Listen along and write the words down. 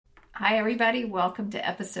Hi, everybody. Welcome to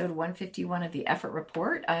episode 151 of the Effort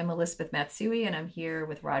Report. I'm Elizabeth Matsui, and I'm here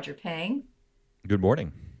with Roger Pang. Good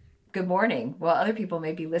morning. Good morning. Well, other people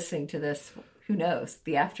may be listening to this, who knows,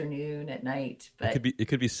 the afternoon, at night, It could but be it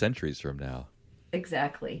could be centuries from now.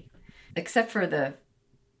 exactly. Except for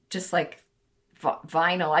just like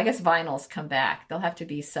vinyl. I guess vinyls come back. There'll have to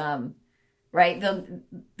be some, right?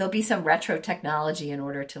 There'll be some retro technology in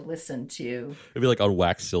order to listen to. It'd be like on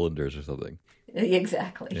wax cylinders or something.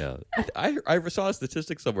 Exactly. Yeah, I saw a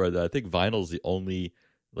statistic somewhere that I think vinyl is the only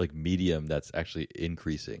like medium that's actually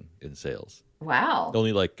increasing in sales. Wow. The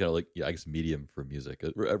only like kind of like I guess medium for music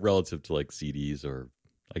relative to like CDs or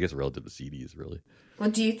I guess relative to CDs really. Well,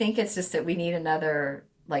 do you think it's just that we need another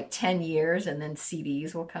like 10 years and then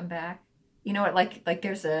CDs will come back? You know what, like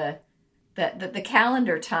there's the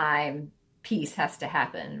calendar time piece has to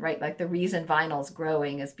happen, right? Like the reason vinyl's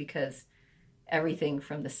growing is because everything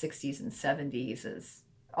from the 60s and 70s is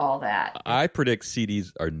all that. I predict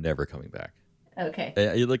CDs are never coming back. Okay.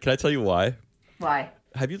 Can I tell you why? Why?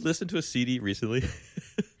 Have you listened to a CD recently?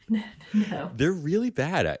 No. They're really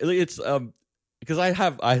bad. It's because I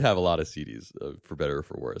have a lot of CDs for better or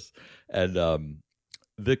for worse, and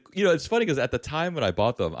it's funny because at the time when I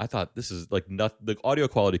bought them, I thought this is like not the audio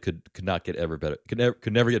quality could not get ever better,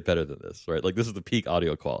 could never get better than this, right? Like this is the peak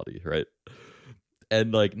audio quality, right?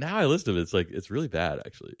 And like now I listen to it, it's really bad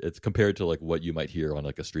actually. It's compared to like what you might hear on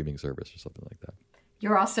like a streaming service or something like that.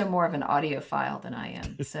 You're also more of an audiophile than I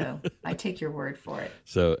am, so I take your word for it.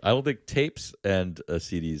 So I don't think tapes and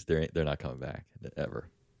CDs they're not coming back ever.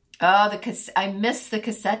 Oh, I miss the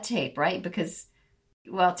cassette tape, right? Because,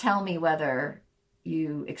 well, tell me whether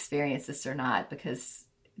you experienced this or not, because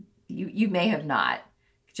you may have not,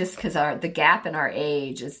 just because the gap in our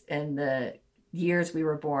age is and the years we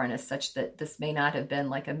were born is such that this may not have been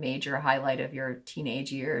like a major highlight of your teenage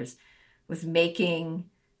years, was making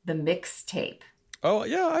the mixtape. Oh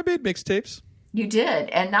yeah, I made mixtapes. You did.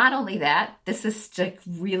 And not only that, this is like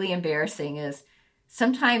really embarrassing, is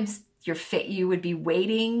sometimes you would be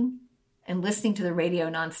waiting and listening to the radio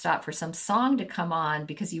nonstop for some song to come on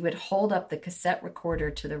because you would hold up the cassette recorder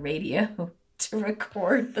to the radio to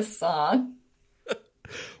record the song.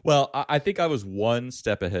 Well, I think I was one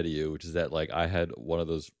step ahead of you, which is that like I had one of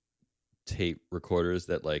those tape recorders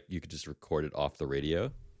that like you could just record it off the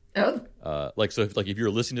radio. Oh, So if you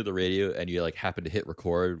were listening to the radio and you like happened to hit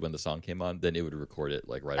record when the song came on, then it would record it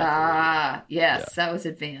like right off the radio. Yes, Yeah. that was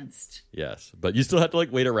advanced. Yes, but you still had to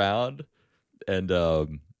like wait around and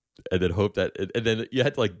then hope that and then you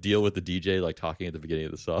had to like deal with the DJ like talking at the beginning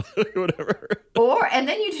of the song or whatever. And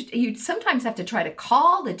then you'd sometimes have to try to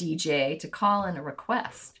call the DJ to call in a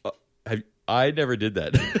request. I never did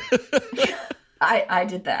that. I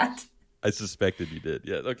did that. I suspected you did.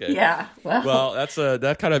 Yeah. Okay. Yeah. Well,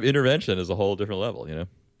 that kind of intervention is a whole different level, you know.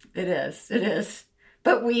 It is. It is.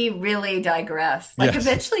 But we really digress. Like Yes.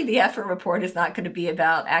 Eventually the effort report is not going to be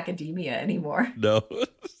about academia anymore. No,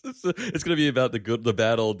 it's going to be about the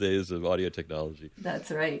bad old days of audio technology. That's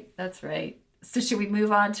right. That's right. So should we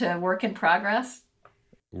move on to work in progress?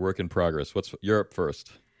 Work in progress. You're up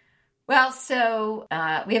first. Well, so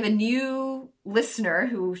we have a new listener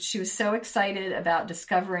who she was so excited about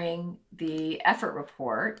discovering the effort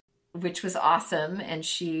report, which was awesome. And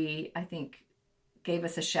she, I think, gave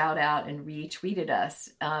us a shout out and retweeted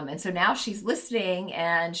us. And so now she's listening,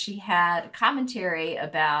 and she had commentary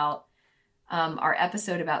about our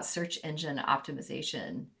episode about search engine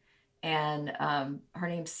optimization. And her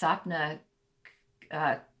name's Sapna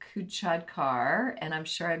Kuchadkar, and I'm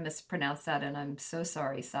sure I mispronounced that, and I'm so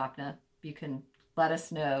sorry, Sapna. You can let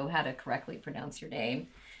us know how to correctly pronounce your name.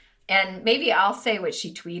 And maybe I'll say what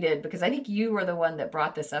she tweeted, because I think you were the one that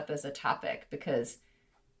brought this up as a topic, because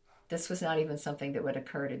this was not even something that would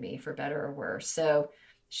occur to me, for better or worse. So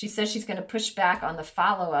she says she's going to push back on the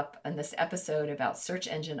follow-up on this episode about search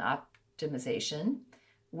engine optimization,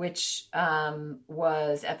 which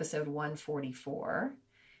was episode 144.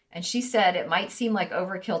 And she said it might seem like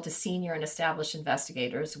overkill to senior and established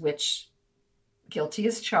investigators, which guilty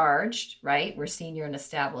as charged, right? We're senior and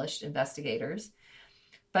established investigators.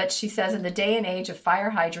 But she says in the day and age of fire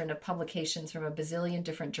hydrant of publications from a bazillion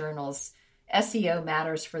different journals, SEO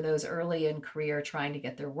matters for those early in career trying to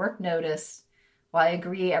get their work noticed. While I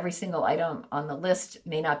agree every single item on the list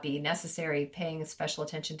may not be necessary, paying special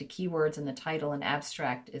attention to keywords in the title and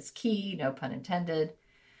abstract is key, no pun intended.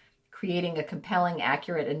 Creating a compelling,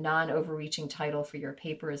 accurate, and non-overreaching title for your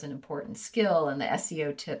paper is an important skill, and the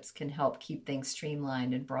SEO tips can help keep things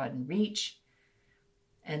streamlined and broaden reach.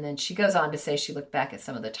 And then she goes on to say she looked back at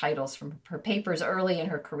some of the titles from her papers early in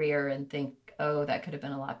her career and think, oh, that could have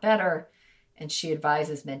been a lot better. and she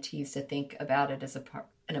advises mentees to think about it as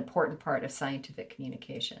an important part of scientific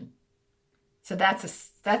communication. So that's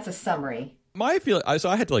a summary. My feeling, so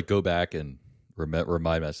I had to like go back and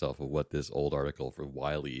remind myself of what this old article from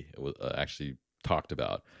Wiley was, actually talked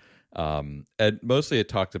about. And mostly it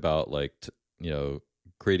talked about like,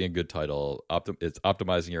 creating a good title. It's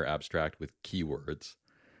optimizing your abstract with keywords,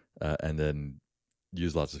 and then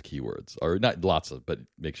use lots of keywords, or not lots of, but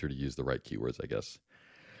make sure to use the right keywords, I guess.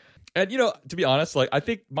 And, to be honest, like, I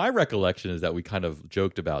think my recollection is that we kind of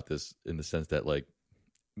joked about this in the sense that, like,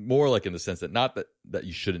 more like in the sense that not that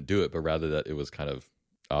you shouldn't do it, but rather that it was kind of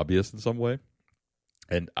obvious in some way.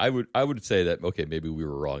 And I would say that, okay, maybe we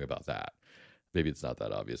were wrong about that. Maybe it's not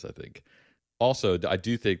that obvious, I think. Also, I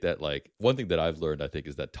do think that, like, one thing that I've learned, I think,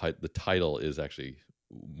 is that the title is actually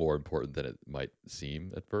more important than it might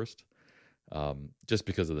seem at first. Just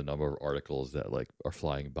because of the number of articles that like are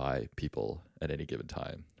flying by people at any given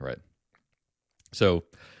time, right? So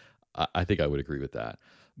I think I would agree with that.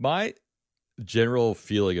 My general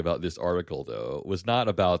feeling about this article, though, was not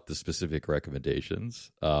about the specific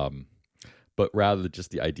recommendations, but rather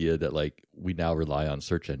just the idea that like we now rely on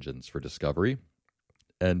search engines for discovery,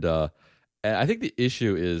 and I think the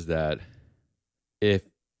issue is that if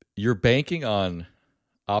you're banking on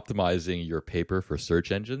optimizing your paper for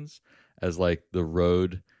search engines as like the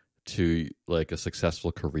road to like a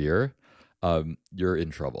successful career, you're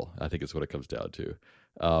in trouble. I think it's what it comes down to,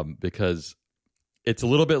 because it's a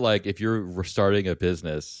little bit like if you're starting a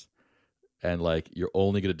business and like you're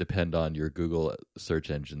only going to depend on your Google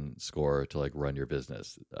search engine score to like run your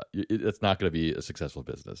business. It's not going to be a successful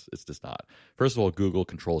business. It's just not. First of all, Google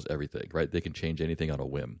controls everything, right? They can change anything on a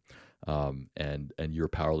whim, and you're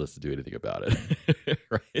powerless to do anything about it,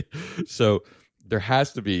 right? So there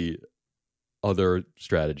has to be other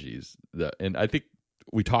strategies and I think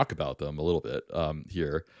we talk about them a little bit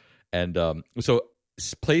here, and so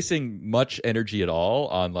placing much energy at all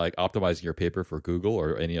on like optimizing your paper for Google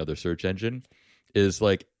or any other search engine is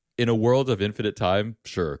like, in a world of infinite time,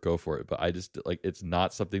 sure, go for it. But I just like, it's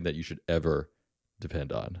not something that you should ever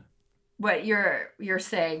depend on. What you're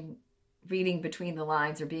saying, reading between the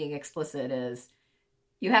lines or being explicit, is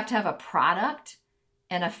you have to have a product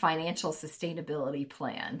and a financial sustainability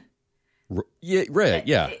plan. Yeah, right.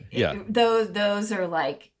 Yeah, yeah. Those are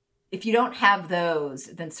like, if you don't have those,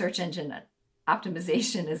 then search engine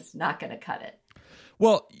optimization is not going to cut it.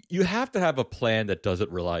 Well, you have to have a plan that doesn't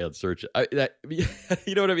rely on search.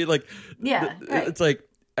 You know what I mean? Like, yeah, right. It's like,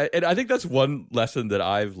 and I think that's one lesson that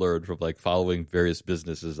I've learned from like following various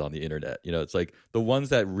businesses on the internet. It's like the ones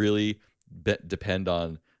that really depend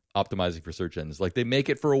on optimizing for search engines, like they make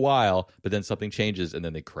it for a while, but then something changes and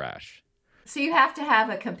then they crash. So you have to have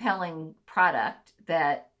a compelling product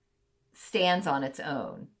that stands on its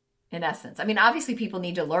own. In essence, I mean, obviously people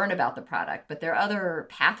need to learn about the product, but there are other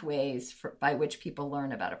pathways by which people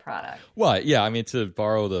learn about a product. Well, yeah, I mean, to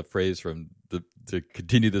borrow the phrase from to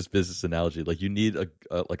continue this business analogy, like you need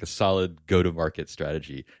a solid go-to-market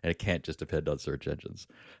strategy, and it can't just depend on search engines.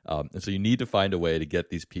 And so you need to find a way to get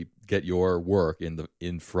get your work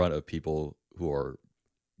in front of people who are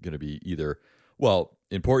going to be either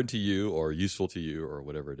important to you or useful to you or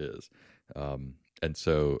whatever it is. And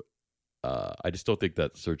so. I just don't think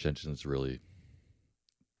that search engines really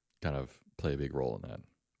kind of play a big role in that.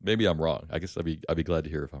 Maybe I'm wrong. I guess I'd be glad to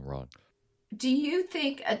hear if I'm wrong. Do you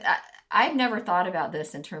think I've never thought about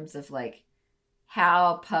this in terms of like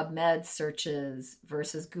how PubMed searches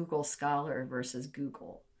versus Google Scholar versus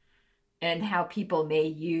Google, and how people may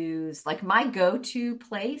use, like, my go-to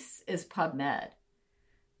place is PubMed,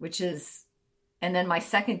 and then my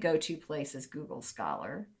second go-to place is Google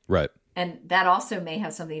Scholar. Right. And that also may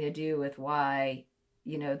have something to do with why,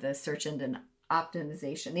 the search engine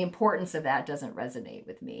optimization, the importance of that doesn't resonate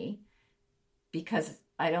with me, because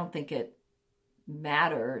I don't think it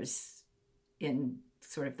matters in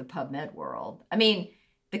sort of the PubMed world. I mean,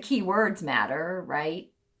 the keywords matter,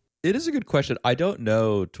 right? It is a good question. I don't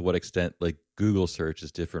know to what extent like Google search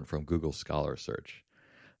is different from Google Scholar search.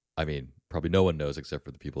 I mean, probably no one knows except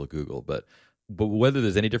for the people at Google, but whether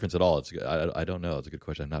there's any difference at all, I don't know. It's a good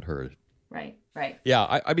question. I've not heard. Right.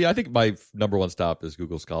 Yeah, I mean, I think my number one stop is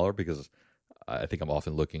Google Scholar, because I think I'm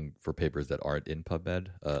often looking for papers that aren't in PubMed.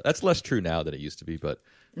 That's less true now than it used to be, but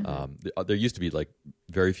there used to be like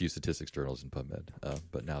very few statistics journals in PubMed,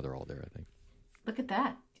 but now they're all there, I think. Look at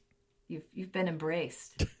that. You've been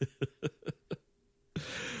embraced.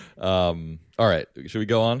 All right. Should we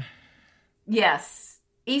go on? Yes.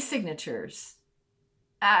 E-signatures.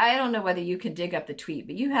 I don't know whether you can dig up the tweet,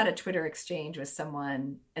 but you had a Twitter exchange with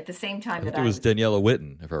someone at the same time it was Daniela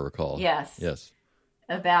Witten, if I recall. Yes.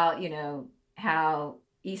 About, how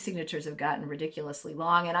e-signatures have gotten ridiculously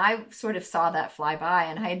long. And I sort of saw that fly by,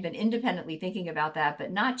 and I had been independently thinking about that,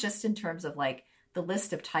 but not just in terms of like the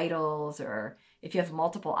list of titles, or if you have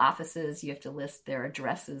multiple offices, you have to list their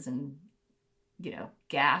addresses and,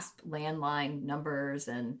 gasp landline numbers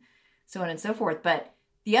and so on and so forth. But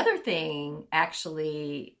the other thing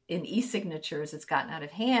actually in e-signatures that's gotten out of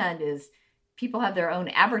hand is people have their own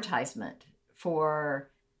advertisement for,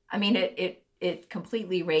 I mean, it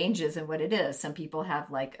completely ranges in what it is. Some people have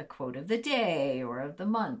like a quote of the day or of the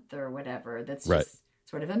month or whatever. That's just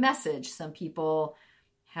sort of a message. Some people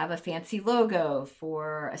have a fancy logo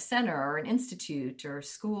for a center or an institute or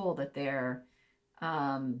school that they're,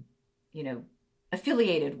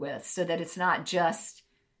 affiliated with, so that it's not just,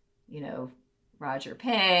 Roger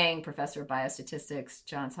Pang, professor of biostatistics,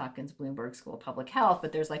 Johns Hopkins Bloomberg School of Public Health,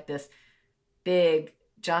 but there's like this big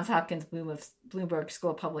Johns Hopkins Bloomberg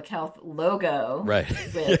School of Public Health logo, right,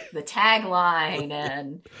 with the tagline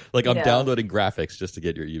and like I'm downloading graphics just to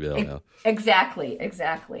get your email now. Exactly.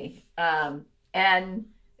 And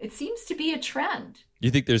it seems to be a trend.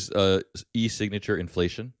 You think there's e-signature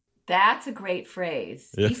inflation? That's a great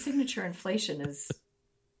phrase. Yeah. E-signature inflation is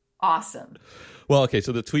awesome. Well, okay,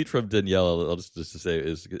 so the tweet from Daniela, I'll just to say,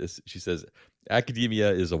 is she says,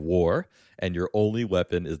 academia is a war, and your only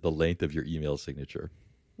weapon is the length of your email signature.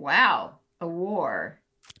 Wow, a war.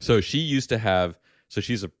 So she used to have, so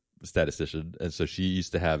she's a statistician, and so she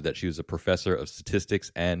used to have that she was a professor of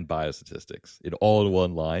statistics and biostatistics all in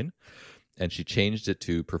one line. And she changed it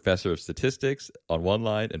to professor of statistics on one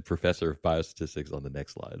line and professor of biostatistics on the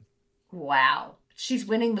next line. Wow. She's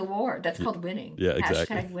winning the war. That's called winning. Yeah,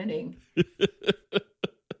 exactly. Hashtag winning.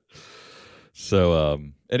 So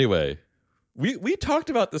anyway, we talked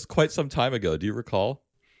about this quite some time ago. Do you recall?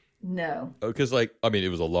 No. Because it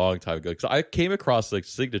was a long time ago. Because I came across like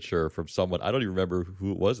signature from someone, I don't even remember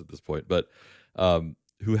who it was at this point, but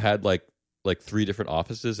who had like 3 different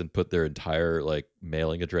offices and put their entire like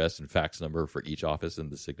mailing address and fax number for each office in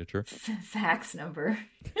the signature. Fax number.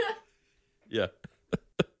 Yeah.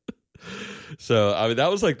 So, that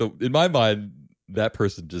was like in my mind, that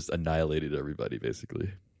person just annihilated everybody basically.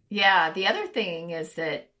 Yeah. The other thing is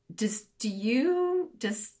that does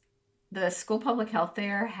the school public health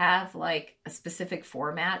there have like a specific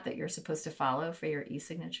format that you're supposed to follow for your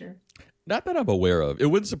e-signature? Not that I'm aware of. It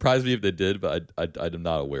wouldn't surprise me if they did, but I'm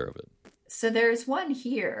not aware of it. So there's one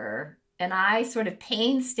here, and I sort of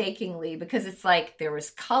painstakingly, because it's like there was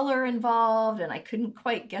color involved and I couldn't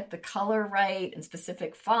quite get the color right and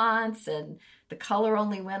specific fonts, and the color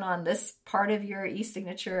only went on this part of your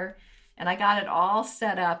e-signature, and I got it all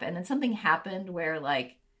set up, and then something happened where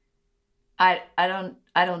like I don't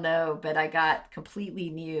know, but I got completely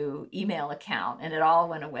new email account and it all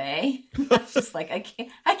went away. I was just like,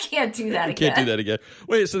 I can't do that again. Can't do that again.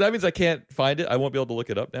 Wait, so that means I can't find it? I won't be able to look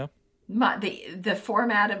it up now? The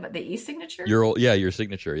format of the e-signature? Your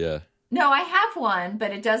signature, yeah. No, I have one, but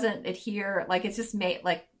it doesn't adhere. Like it's just made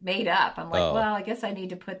up. I'm like, well, I guess I need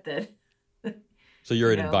to put the. So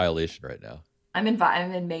you're in violation right now. I'm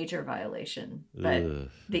in major violation, but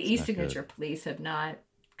the e-signature police have not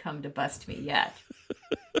come to bust me yet.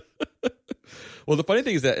 Well, the funny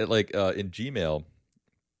thing is that in Gmail,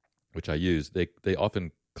 which I use, they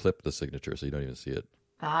often clip the signature so you don't even see it.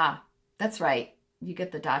 Ah, that's right. You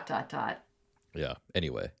get the ... Yeah.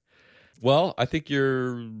 Anyway. Well, I think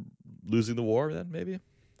you're losing the war then, maybe?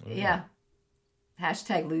 Yeah.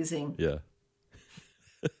 Hashtag losing. Yeah.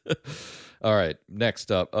 All right.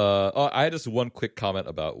 Next up. I had just one quick comment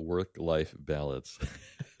about work-life balance.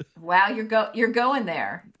 Wow, you're going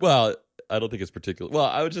there. Well, I don't think it's particular. Well,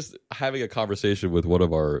 I was just having a conversation with one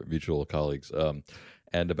of our mutual colleagues,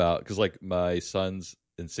 and about, because like my son's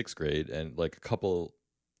in 6th grade, and like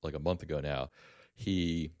a month ago now,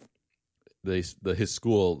 his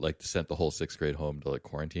school like sent the whole 6th grade home to like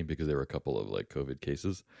quarantine because there were a couple of like COVID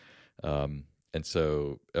cases, and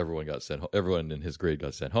so everyone in his grade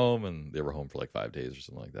got sent home, and they were home for like 5 days or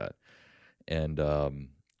something like that, and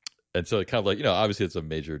so it kind of like, obviously it's a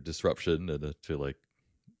major disruption to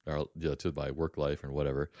my work life and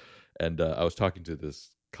whatever, and I was talking to this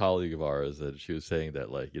colleague of ours, and she was saying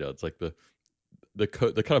that like it's like the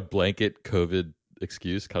kind of blanket COVID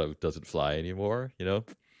excuse kind of doesn't fly anymore,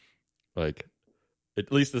 like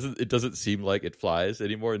at least it doesn't seem like it flies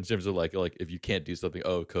anymore in terms of like if you can't do something,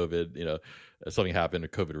 COVID, something happened or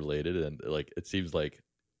COVID related, and like it seems like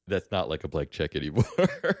that's not like a blank check anymore.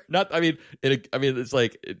 It's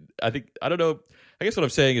like I don't know. I guess what I'm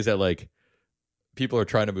saying is that like people are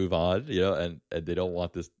trying to move on, and they don't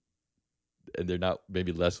want this, and they're not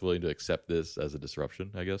maybe less willing to accept this as a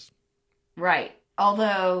disruption, I guess. Right.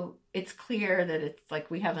 Although it's clear that it's like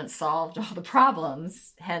we haven't solved all the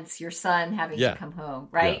problems, hence your son having to Yeah. come home,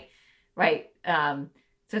 Yeah. right? Right.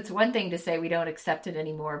 So it's one thing to say we don't accept it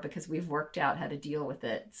anymore because we've worked out how to deal with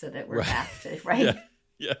it so that we're Right. back to, Yeah. right?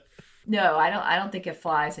 Yeah. No, I don't think it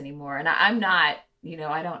flies anymore. And I'm not,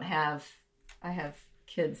 I have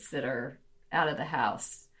kids that are out of the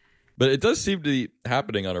house. But it does seem to be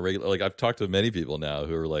happening on a regular. Like I've talked to many people now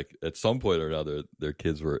who are like, at some point or another, their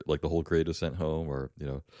kids were like the whole grade was sent home, or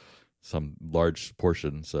some large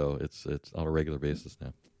portion. So it's on a regular basis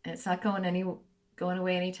now. And it's not going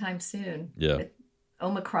away anytime soon. Yeah. With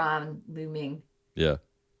Omicron looming. Yeah.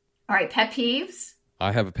 All right, pet peeves.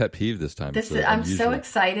 I have a pet peeve this time. I'm so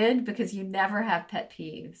excited because you never have pet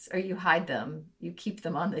peeves, or you hide them. You keep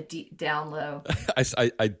them on the down low. I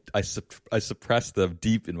suppress them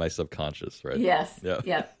deep in my subconscious, right? Yes. Yeah.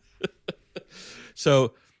 Yep.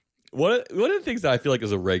 So one of the things that I feel like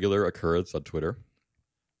is a regular occurrence on Twitter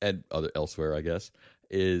and elsewhere, I guess,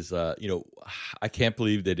 is I can't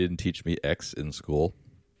believe they didn't teach me X in school.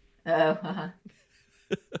 Oh. Uh-huh.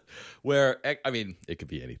 Where, I mean, it could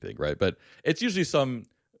be anything, right? But it's usually some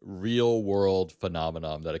real world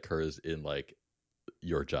phenomenon that occurs in like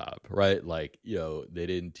your job, right? Like, they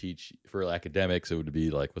didn't teach for academics. It would be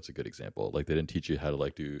like, what's a good example? Like they didn't teach you how to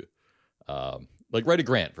like do, like write a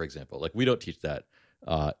grant, for example. Like we don't teach that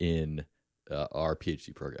in our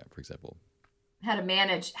PhD program, for example. How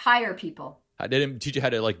to hire people. They didn't teach you how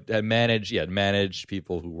to manage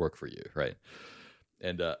people who work for you, right?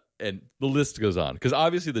 And the list goes on, because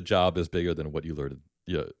obviously the job is bigger than what you learned.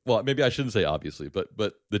 Well, maybe I shouldn't say obviously,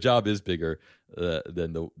 but the job is bigger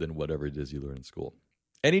than whatever it is you learn in school.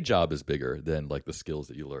 Any job is bigger than like the skills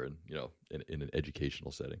that you learn, in an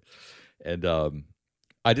educational setting. And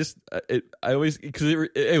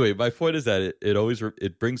anyway, my point is that it always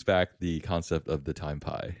brings back the concept of the time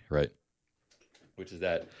pie, right? Which is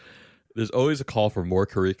that there's always a call for more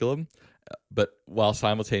curriculum, but while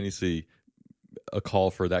simultaneously a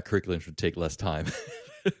call for that curriculum should take less time,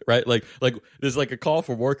 right? Like there's like a call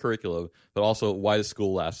for more curriculum, but also why does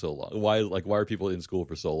school last so long? Why are people in school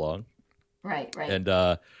for so long? Right. And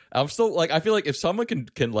I'm still like, I feel like if someone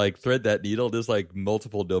can like thread that needle, there's like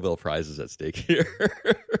multiple Nobel Prizes at stake here.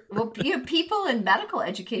 Well, people in medical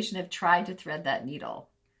education have tried to thread that needle.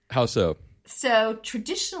 How so? So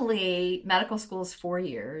traditionally, medical school is 4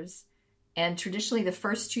 years, and traditionally the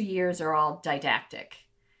first 2 years are all didactic.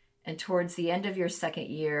 And towards the end of your second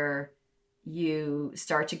year, you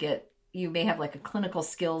may have like a clinical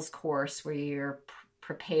skills course where you're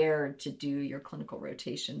prepared to do your clinical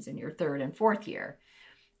rotations in your third and fourth year.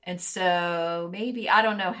 And so maybe, I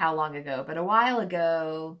don't know how long ago, but a while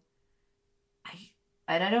ago,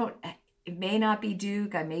 it may not be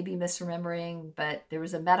Duke, I may be misremembering, but there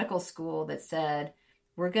was a medical school that said,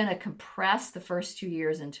 we're going to compress the first 2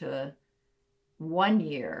 years into 1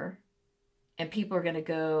 year, and people are going to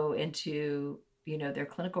go into, their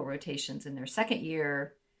clinical rotations in their second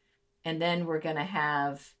year. And then we're going to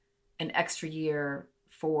have an extra year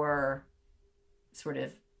for sort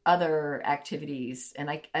of other activities. And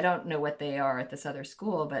I don't know what they are at this other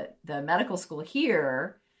school, but the medical school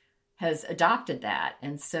here has adopted that.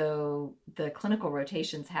 And so the clinical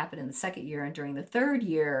rotations happen in the second year. And during the third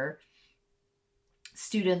year,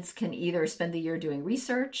 students can either spend the year doing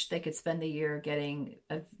research, they could spend the year getting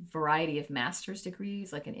a variety of master's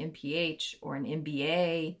degrees, like an MPH or an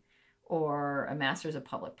MBA, or a master's of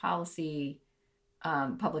public policy,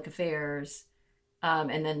 public affairs.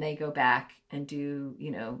 And then they go back and do,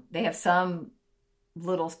 they have some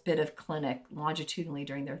little bit of clinic longitudinally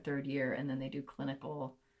during their third year. And then they do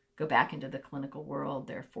go back into the clinical world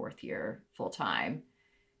their fourth year full time.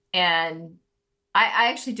 And I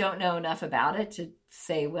actually don't know enough about it to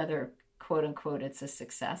say whether, quote unquote, it's a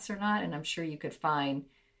success or not. And I'm sure you could find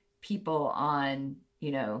people on,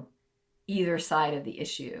 either side of the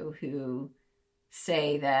issue who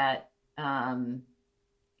say that,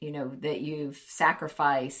 that you've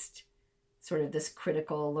sacrificed sort of this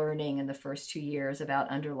critical learning in the first 2 years about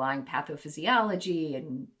underlying pathophysiology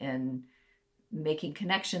and making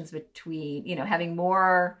connections between, having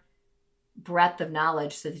more breadth of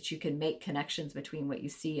knowledge so that you can make connections between what you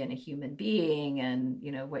see in a human being and,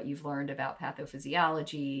 what you've learned about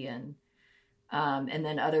pathophysiology. And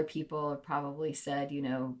then other people have probably said,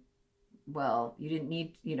 well, you didn't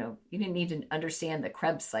need to understand the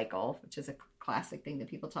Krebs cycle, which is a classic thing that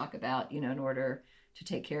people talk about, in order to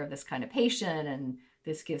take care of this kind of patient. And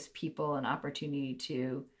this gives people an opportunity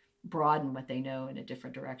to broaden what they know in a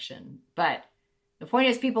different direction. But the point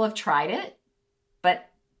is, people have tried it, but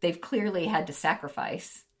they've clearly had to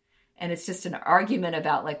sacrifice. And it's just an argument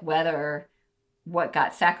about like whether what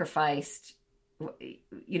got sacrificed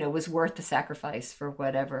was worth the sacrifice for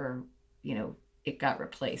whatever, it got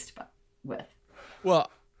replaced with. Well,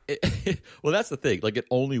 well, that's the thing. Like, it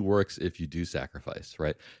only works if you do sacrifice,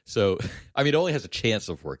 right? So, I mean, it only has a chance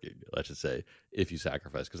of working, let's just say, if you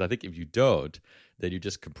sacrifice. Because I think if you don't, then you're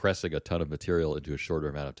just compressing a ton of material into a shorter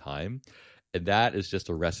amount of time. And that is just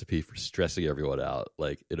a recipe for stressing everyone out,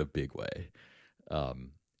 like, in a big way.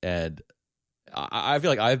 And I feel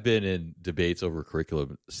like I've been in debates over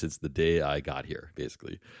curriculum since the day I got here,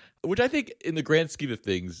 basically, which I think in the grand scheme of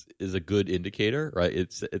things is a good indicator, right?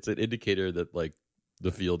 It's an indicator that, like,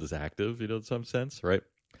 the field is active, in some sense, right?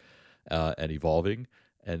 And evolving,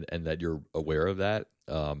 and that you're aware of that.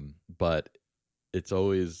 But it's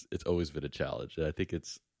always been a challenge. And I think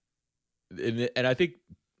and I think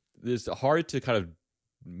it's hard to kind of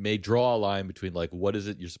draw a line between, like, what is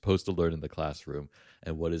it you're supposed to learn in the classroom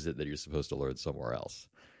and what is it that you're supposed to learn somewhere else.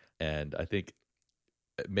 And I think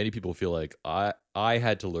many people feel like I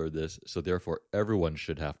had to learn this, so therefore everyone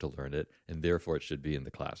should have to learn it, and therefore it should be in the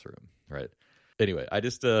classroom, right? Anyway, I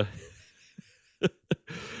just my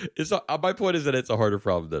point is that it's a harder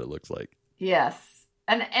problem than it looks like. Yes.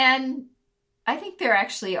 And I think there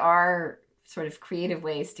actually are sort of creative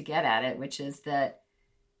ways to get at it, which is that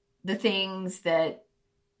the things that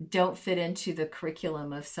don't fit into the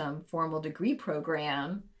curriculum of some formal degree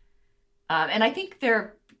program, and I think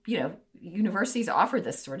universities offer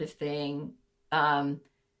this sort of thing,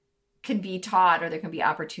 can be taught, or there can be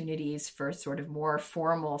opportunities for sort of more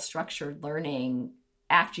formal structured learning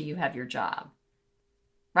after you have your job,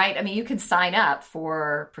 right? I mean, you can sign up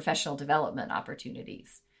for professional development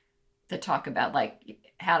opportunities that talk about, like,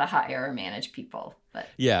 how to hire or manage people. But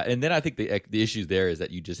yeah, and then I think the issue there is that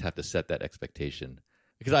you just have to set that expectation,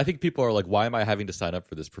 because I think people are like, why am I having to sign up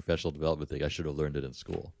for this professional development thing? I should have learned it in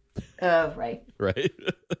school. Oh, right. Right?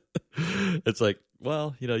 It's like,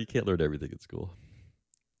 well, you can't learn everything in school.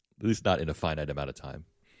 At least not in a finite amount of time.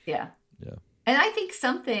 Yeah. Yeah. And I think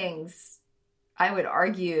some things, I would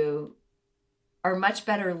argue, are much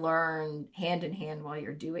better learned hand in hand while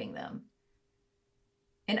you're doing them.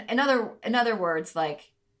 In other words,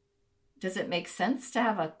 like, does it make sense to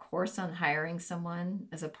have a course on hiring someone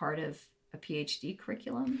as a part of a PhD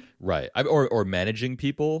curriculum? Right. Or managing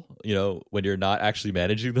people, when you're not actually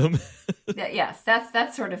managing them. Yes,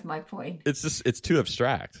 that's sort of my point. It's too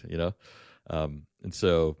abstract, and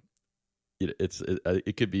so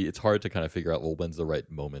it's hard to kind of figure out, well, when's the right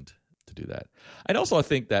moment to do that. And also I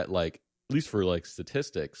think that, like, at least for, like,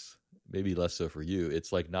 statistics, maybe less so for you,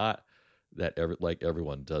 it's like not that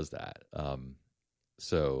everyone does that.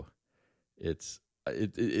 So it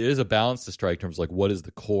is a balance to strike in terms of, like, what is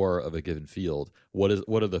the core of a given field? What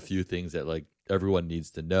are the few things that, like, everyone needs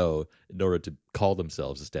to know in order to call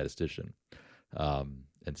themselves a statistician?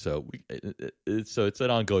 And so it's an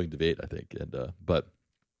ongoing debate, I think. And but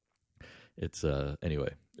it's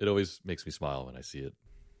anyway, it always makes me smile when I see it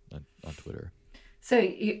on Twitter. So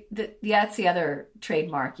that's the other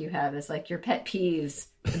trademark you have, is, like, your pet peeves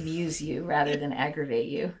amuse you rather than aggravate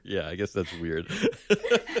you. Yeah, I guess that's weird.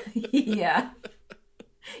 Yeah.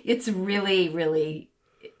 It's really, really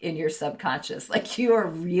in your subconscious. Like, you are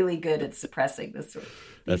really good at suppressing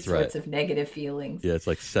these sorts of negative feelings. Yeah, it's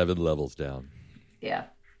like 7 levels down. Yeah.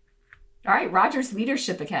 All right, Rogers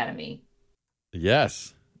Leadership Academy.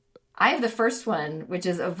 Yes. I have the first one, which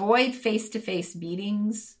is avoid face-to-face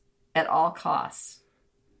meetings at all costs.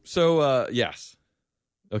 So, yes.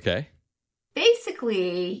 Okay.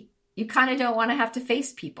 Basically, you kind of don't want to have to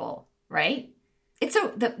face people, right?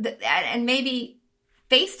 And maybe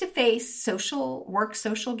face-to-face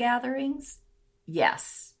social gatherings,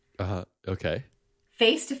 yes. Okay.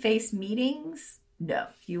 Face-to-face meetings, no.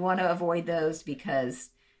 You want to avoid those because,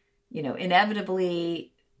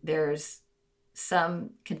 inevitably there's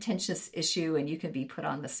some contentious issue and you can be put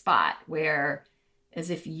on the spot, where as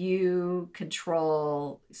if you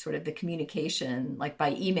control sort of the communication, like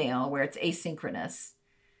by email, where it's asynchronous,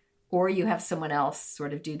 or you have someone else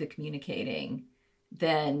sort of do the communicating,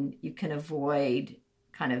 then you can avoid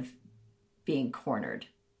kind of being cornered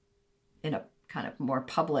in a kind of more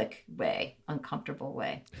public way, uncomfortable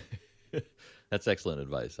way. That's excellent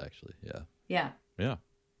advice, actually. Yeah. Yeah. Yeah.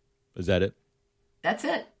 Is that it? That's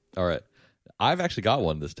it. All right. I've actually got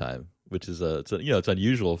one this time, which is it's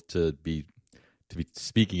unusual to be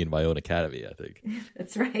speaking in my own academy, I think.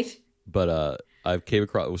 That's right. But I came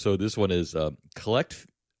across, so this one is collect,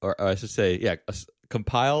 or I should say,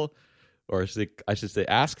 compile, or I should say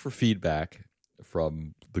ask for feedback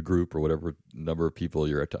from the group or whatever number of people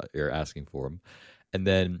you're asking for them, and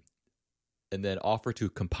then offer to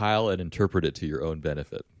compile and interpret it to your own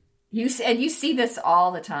benefit. You see this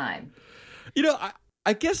all the time.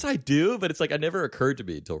 I guess I do, but it's like it never occurred to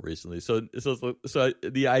me until recently.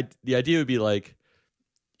 The idea would be like,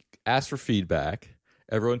 ask for feedback.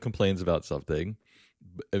 Everyone complains about something,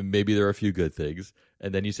 and maybe there are a few good things,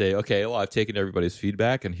 and then you say, okay, well, I've taken everybody's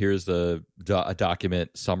feedback, and here's a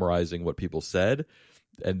document summarizing what people said,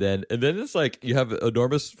 and then it's like you have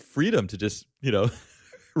enormous freedom to just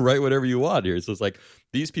write whatever you want here. So it's like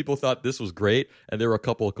these people thought this was great, and there were a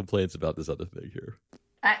couple of complaints about this other thing here.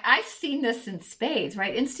 I've seen this in spades,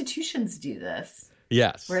 right? Institutions do this.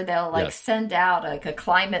 Yes. Where they'll send out a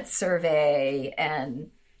climate survey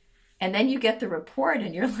and then you get the report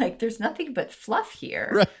and you're like, there's nothing but fluff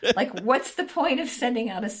here. Right. Like, what's the point of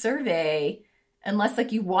sending out a survey unless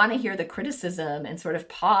like you want to hear the criticism and sort of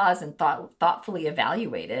pause and thoughtfully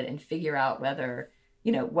evaluate it and figure out whether,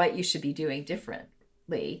 what you should be doing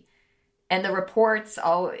differently. And the reports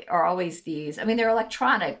are always these. I mean, they're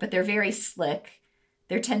electronic, but they're very slick.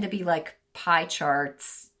 There tend to be like pie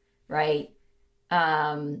charts, right?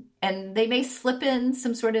 And they may slip in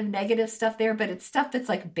some sort of negative stuff there, but it's stuff that's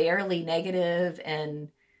like barely negative and,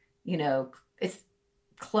 it's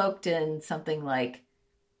cloaked in something like,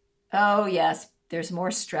 oh, yes, there's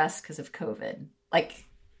more stress because of COVID. Like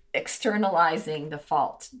externalizing the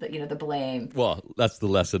fault, the blame. Well, that's the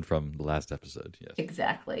lesson from the last episode. Yes.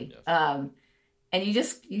 Exactly. Yes. And you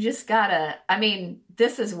just gotta, I mean,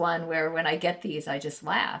 this is one where when I get these, I just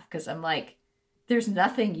laugh because I'm like, there's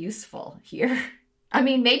nothing useful here. I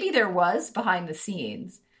mean, maybe there was behind the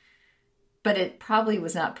scenes, but it probably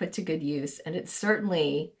was not put to good use. And it's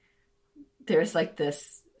certainly, there's like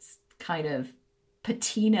this kind of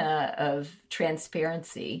patina of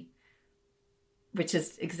transparency, which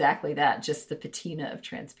is exactly that, just the patina of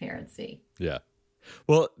transparency. Yeah.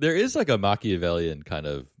 Well, there is like a Machiavellian kind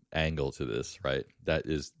of angle to this, right? That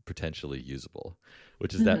is potentially usable,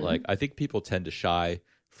 which is that like, I think people tend to shy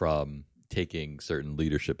from taking certain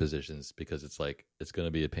leadership positions because it's like, it's going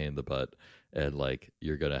to be a pain in the butt and like,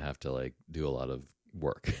 you're going to have to like do a lot of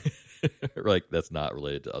work. Like that's not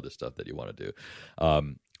related to other stuff that you want to do.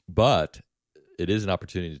 But it is an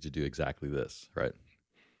opportunity to do exactly this, right?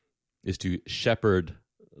 Is to shepherd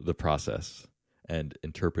the process and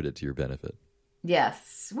interpret it to your benefit.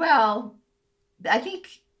 Yes. Well, I think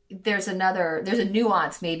there's a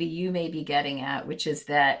nuance maybe you may be getting at, which is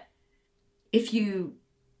that if you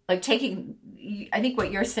like I think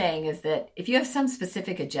what you're saying is that if you have some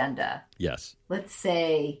specific agenda. Yes. Let's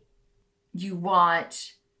say you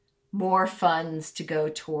want more funds to go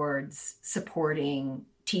towards supporting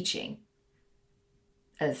teaching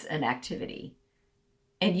as an activity,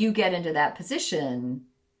 and you get into that position,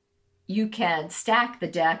 you can stack the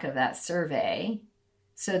deck of that survey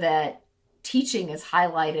so that teaching is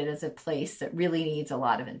highlighted as a place that really needs a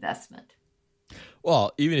lot of investment.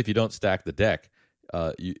 Well, even if you don't stack the deck,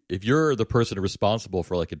 if you're the person responsible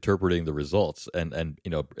for like interpreting the results and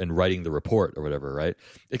writing the report or whatever, right?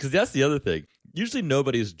 Because that's the other thing. Usually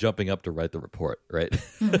nobody's jumping up to write the report, right?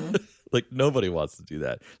 Mm-hmm. Like nobody wants to do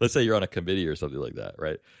that. Let's say you're on a committee or something like that,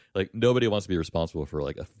 right? Like nobody wants to be responsible for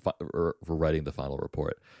like for writing the final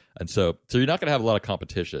report, and so you're not going to have a lot of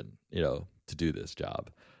competition, to do this job,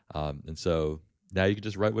 and so now you can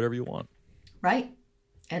just write whatever you want, right?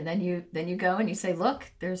 And then you go and you say,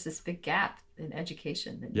 look, there's this big gap in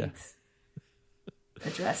education that needs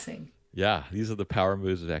addressing. Yeah, these are the power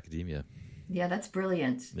moves of academia. Yeah, that's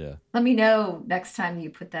brilliant. Yeah. Let me know next time you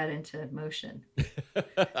put that into motion.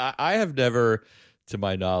 I have never, to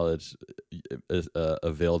my knowledge,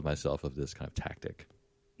 availed myself of this kind of tactic.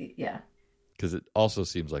 Yeah. Because it also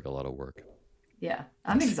seems like a lot of work. Yeah.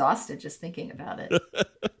 I'm exhausted just thinking about it.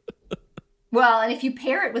 Well, and if you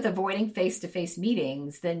pair it with avoiding face-to-face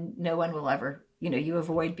meetings, then no one will ever, you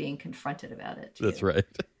avoid being confronted about it. Too. That's right.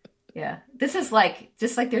 Yeah. This is like,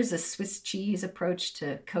 just like there's a Swiss cheese approach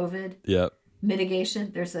to COVID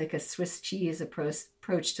mitigation. There's like a Swiss cheese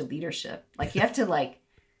approach to leadership. Like you have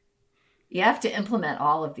to implement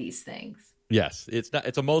all of these things. Yes.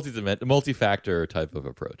 It's a multi-factor type of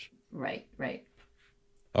approach. Right.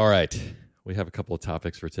 All right. We have a couple of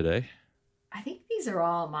topics for today. I think these are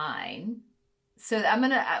all mine. So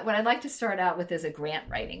what I'd like to start out with is a grant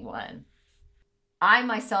writing one. I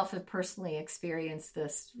myself have personally experienced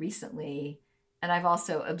this recently, and I've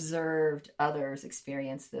also observed others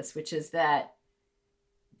experience this, which is that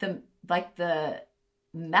the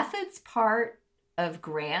methods part of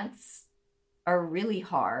grants are really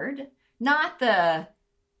hard. Not this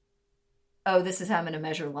is how I'm going to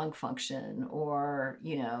measure lung function, or,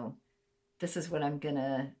 this is what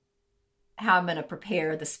how I'm going to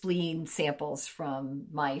prepare the spleen samples from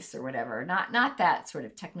mice or whatever. Not that sort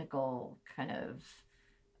of technical kind of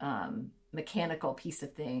mechanical piece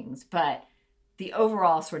of things, but the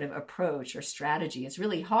overall sort of approach or strategy is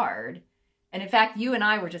really hard. And in fact, you and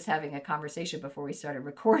I were just having a conversation before we started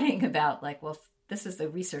recording about like, well, this is the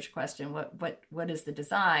research question. What is the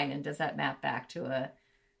design, and does that map back to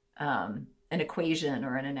an equation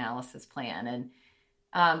or an analysis plan?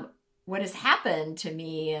 And what has happened to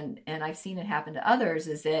me, and I've seen it happen to others,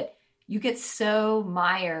 is that you get so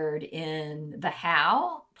mired in the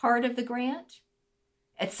how part of the grant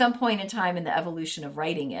at some point in time in the evolution of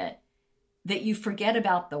writing it that you forget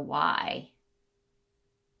about the why,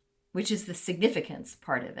 which is the significance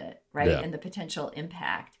part of it, right? Yeah. And the potential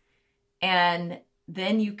impact. And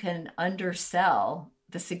then you can undersell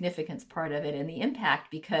the significance part of it and the impact,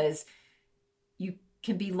 because you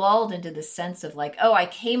can be lulled into the sense of like, oh, I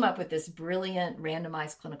came up with this brilliant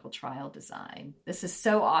randomized clinical trial design. This is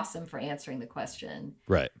so awesome for answering the question.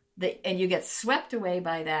 Right. And you get swept away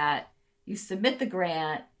by that. You submit the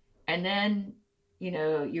grant, and then,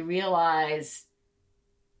 you realize,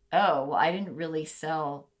 oh, well, I didn't really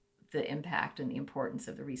sell the impact and the importance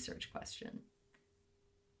of the research question.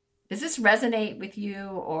 Does this resonate with you,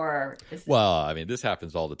 or is this... Well, I mean, this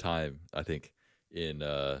happens all the time, I think, in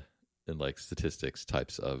like statistics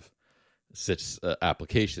types of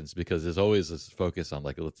applications, because there's always this focus on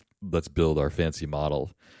like, let's build our fancy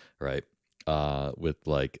model, right? With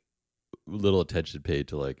like little attention paid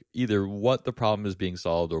to like either what the problem is being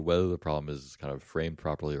solved, or whether the problem is kind of framed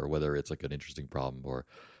properly, or whether it's like an interesting problem, or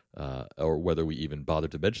whether we even bother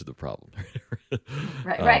to mention the problem.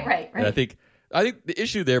 Right. And I think the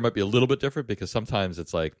issue there might be a little bit different, because sometimes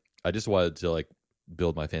it's like, I just wanted to like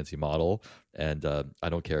build my fancy model, and I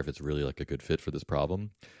don't care if it's really like a good fit for this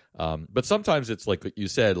problem. But sometimes it's like what you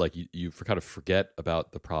said, like you kind of forget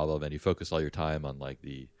about the problem, and you focus all your time on like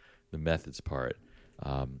the methods part.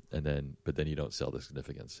 But then you don't sell the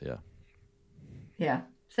significance. Yeah. Yeah.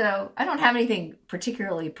 So I don't have anything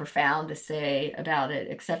particularly profound to say about it,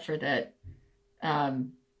 except for that,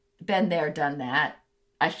 been there, done that.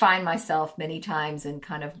 I find myself many times in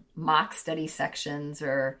kind of mock study sections,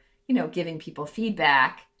 or, giving people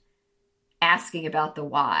feedback, asking about the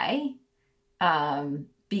why,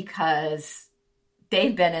 because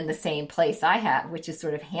they've been in the same place I have, which is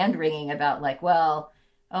sort of hand wringing about like, well,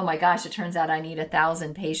 oh my gosh, it turns out I need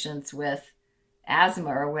 1,000 patients with asthma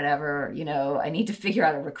or whatever, I need to figure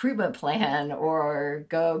out a recruitment plan or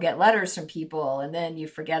go get letters from people. And then you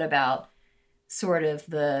forget about sort of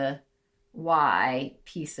the why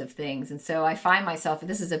piece of things. And so I find myself,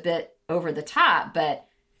 this is a bit over the top, but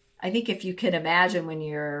I think if you can imagine when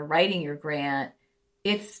you're writing your grant,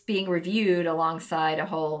 it's being reviewed alongside a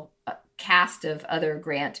whole cast of other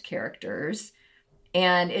grant characters.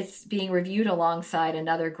 And it's being reviewed alongside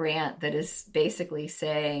another grant that is basically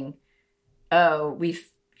saying, oh,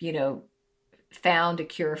 we've, found a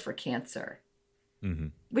cure for cancer,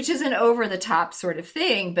 which is an over the top sort of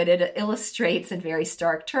thing, but it illustrates in very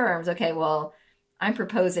stark terms, okay, well, I'm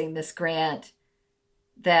proposing this grant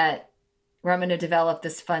where I'm going to develop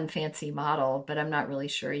this fun, fancy model, but I'm not really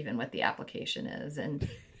sure even what the application is. And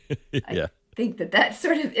yeah. I think that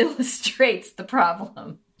sort of illustrates the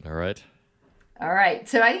problem. All right.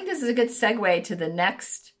 So I think this is a good segue to the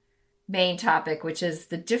next main topic, which is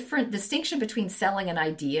the different distinction between selling an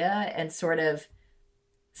idea and sort of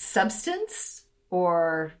substance,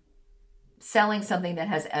 or selling something that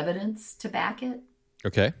has evidence to back it.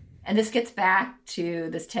 Okay. And this gets back to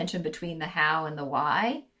this tension between the how and the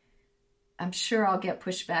why. I'm sure I'll get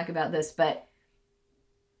pushback about this, but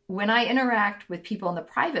when I interact with people in the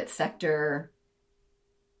private sector,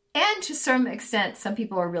 and to some extent, some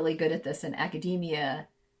people are really good at this in academia,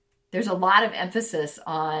 there's a lot of emphasis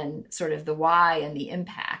on sort of the why and the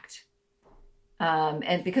impact.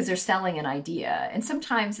 And because they're selling an idea. And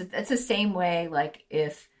sometimes it's the same way, like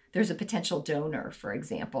if there's a potential donor, for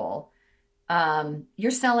example, you're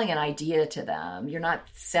selling an idea to them. You're not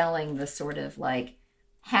selling the sort of like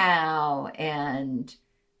how, and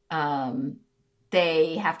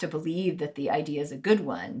they have to believe that the idea is a good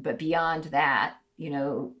one. But beyond that, you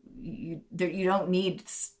don't need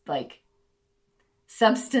like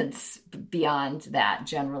substance beyond that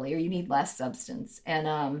generally, or you need less substance.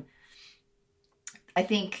 And I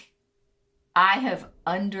think I have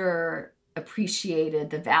underappreciated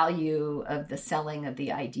the value of the selling of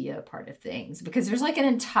the idea part of things, because there's like an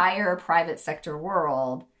entire private sector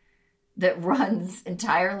world that runs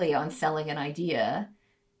entirely on selling an idea,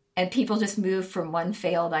 and people just move from one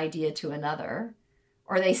failed idea to another,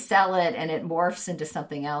 or they sell it and it morphs into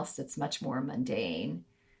something else that's much more mundane.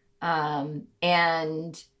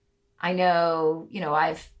 And I know,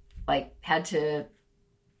 I've like had to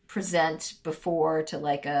present before to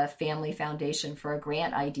like a family foundation for a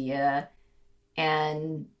grant idea,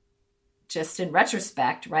 and just in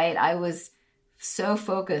retrospect, right, I was so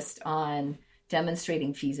focused on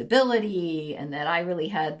demonstrating feasibility and that I really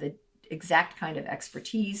had the exact kind of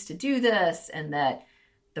expertise to do this and that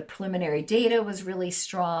the preliminary data was really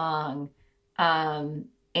strong.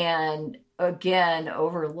 And again,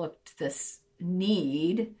 overlooked this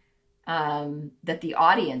need that the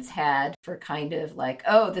audience had for kind of like,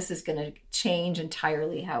 oh, this is going to change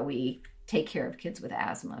entirely how we take care of kids with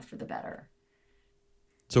asthma for the better.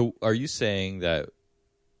 So are you saying that,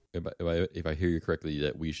 if I hear you correctly,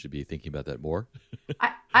 that we should be thinking about that more?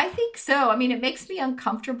 I think so. I mean, it makes me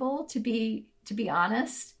uncomfortable to be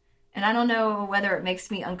honest. And I don't know whether it makes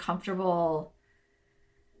me uncomfortable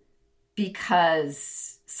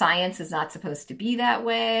because science is not supposed to be that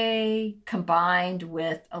way, combined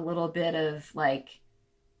with a little bit of like,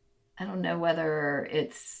 I don't know whether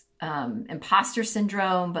it's imposter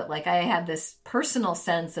syndrome, but like I have this personal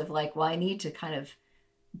sense of like, well, I need to kind of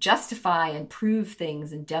justify and prove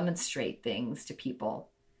things and demonstrate things to people,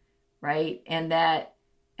 right? And that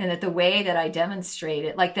the way that I demonstrate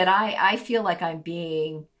it, like that I feel like I'm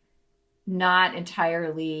being not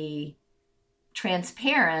entirely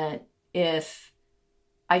transparent if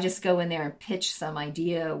I just go in there and pitch some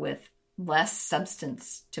idea with less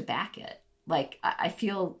substance to back it. Like I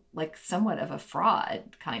feel like somewhat of a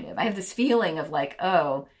fraud, kind of. I have this feeling of like,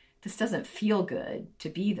 oh, this doesn't feel good to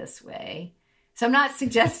be this way. So I'm not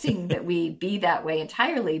suggesting that we be that way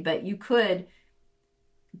entirely, but you could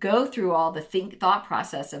go through all the thought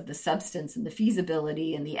process of the substance and the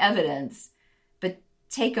feasibility and the evidence, but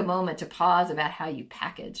take a moment to pause about how you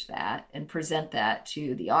package that and present that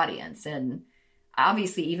to the audience. And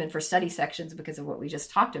obviously, even for study sections, because of what we just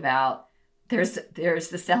talked about, there's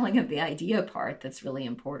the selling of the idea part that's really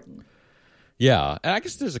important. Yeah, and I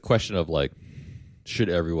guess there's a question of like, should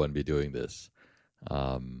everyone be doing this?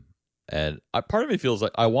 And part of me feels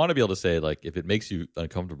like I want to be able to say like, if it makes you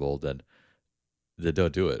uncomfortable, then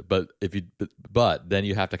don't do it. But but then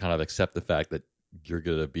you have to kind of accept the fact that you're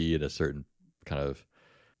going to be in a certain kind of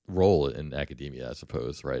role in academia, I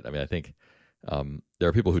suppose, right? I mean, I think there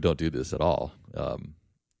are people who don't do this at all,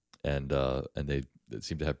 and they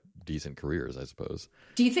seem to have decent careers, I suppose.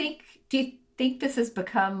 Do you think this has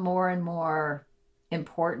become more and more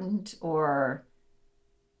important or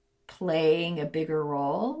playing a bigger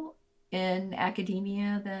role in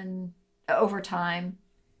academia than over time?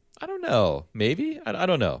 I don't know. Maybe. I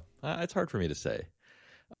don't know. It's hard for me to say.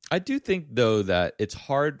 I do think, though, that it's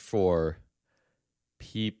hard for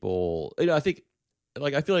people. I think,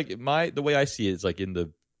 like, I feel like the way I see it is like in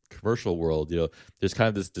the commercial world, there's kind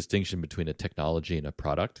of this distinction between a technology and a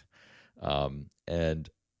product. And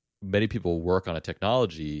many people work on a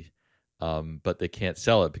technology, but they can't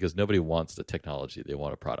sell it because nobody wants the technology. They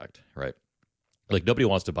want a product, right? Like nobody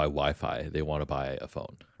wants to buy Wi-Fi. They want to buy a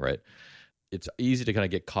phone, right? It's easy to kind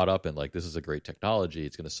of get caught up in like, this is a great technology.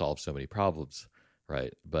 It's going to solve so many problems,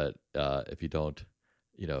 right? But if you don't,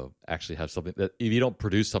 actually have something if you don't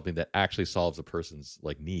produce something that actually solves a person's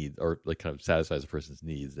like need or like kind of satisfies a person's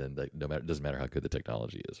needs, then like it doesn't matter how good the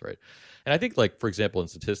technology is, right? And I think like, for example, in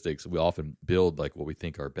statistics, we often build like what we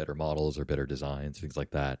think are better models or better designs, things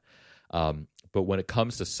like that. But when it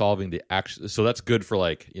comes to solving the actual, so that's good for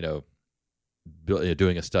like,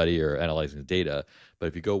 doing a study or analyzing the data. But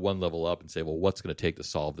if you go one level up and say, well, what's going to take to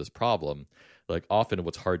solve this problem? Like often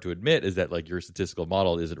what's hard to admit is that like your statistical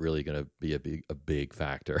model isn't really going to be a big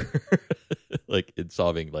factor like in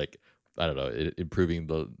solving like, I don't know, improving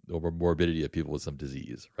the morbidity of people with some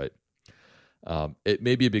disease, right? It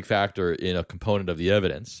may be a big factor in a component of the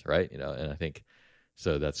evidence, right? And I think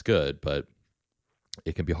so that's good, but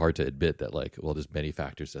it can be hard to admit that like, well, there's many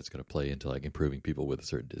factors that's going to play into like improving people with a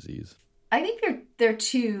certain disease. I think there are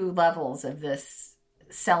two levels of this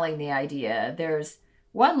selling the idea. There's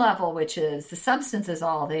one level, which is the substance is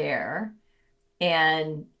all there,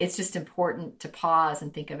 and it's just important to pause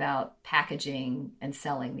and think about packaging and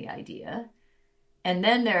selling the idea. And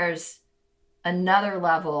then there's another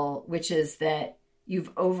level, which is that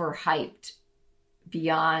you've overhyped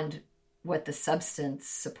beyond what the substance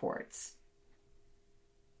supports.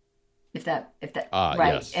 If that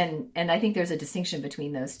right. Yes. And I think there's a distinction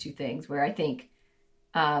between those two things where I think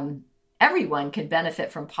everyone can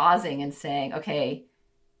benefit from pausing and saying, okay,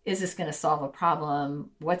 is this going to solve a problem?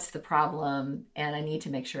 What's the problem? And I need to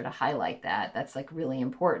make sure to highlight that. That's like really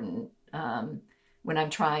important when I'm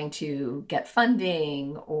trying to get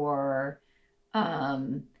funding or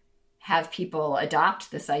have people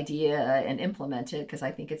adopt this idea and implement it, because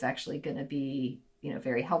I think it's actually going to be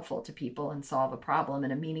very helpful to people and solve a problem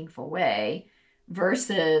in a meaningful way,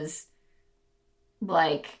 versus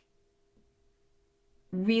like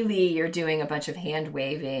really you're doing a bunch of hand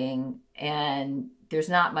waving and there's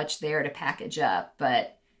not much there to package up,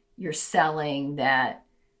 but you're selling that,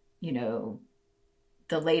 you know,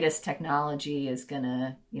 the latest technology is going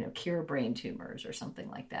to, you know, cure brain tumors or something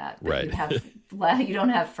like that. But Right. you don't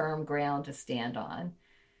have firm ground to stand on.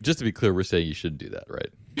 Just to be clear, we're saying you shouldn't do that, right?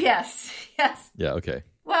 Yes. Yeah, okay.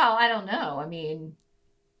 Well, I don't know. I mean,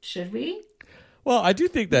 should we? Well, I do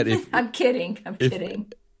think that if I'm kidding.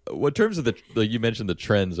 well, in terms of you mentioned the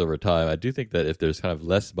trends over time, I do think that if there's kind of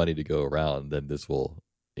less money to go around, then this will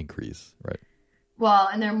increase, right? Well,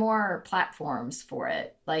 and there are more platforms for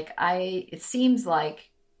it. It seems like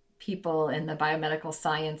people in the biomedical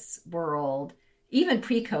science world, even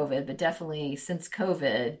pre-COVID, but definitely since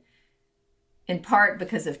COVID, in part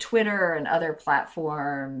because of Twitter and other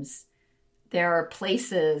platforms, there are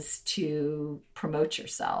places to promote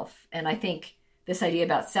yourself. And I think this idea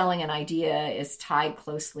about selling an idea is tied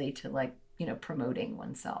closely to, like, you know, promoting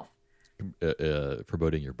oneself.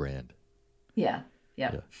 Promoting your brand. Yeah.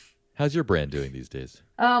 How's your brand doing these days?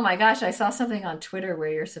 Oh my gosh, I saw something on Twitter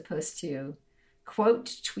where you're supposed to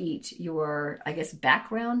quote tweet your, I guess,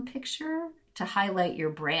 background picture to highlight your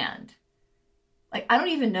brand. Like, I don't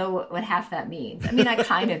even know what half that means. I mean, I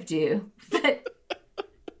kind of do, but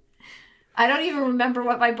I don't even remember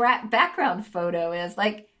what my background photo is.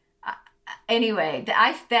 Like, anyway,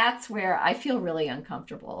 that's where I feel really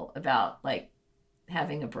uncomfortable about, like,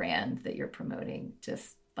 having a brand that you're promoting.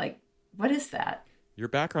 Just like, what is that? Your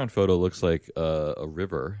background photo looks like a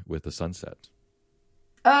river with a sunset.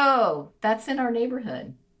 Oh, that's in our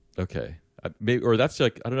neighborhood. Okay, maybe, or that's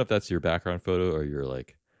like, I don't know if that's your background photo or your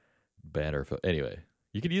like banner photo. Anyway,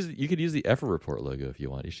 you could use the Effort Report logo if you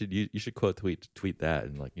want. You should quote tweet that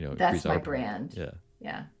and, like, you know, that's my brand.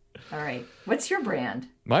 Yeah. All right. What's your brand?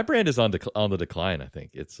 My brand is on the decline. I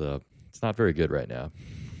think it's not very good right now.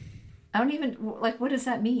 I don't even, like, what does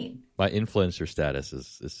that mean? My influencer status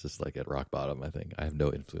is just like at rock bottom. I think I have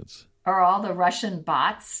no influence. Are all the Russian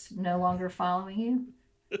bots no longer following you?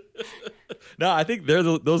 No, I think those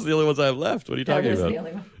are the only ones I have left. What are you talking about? The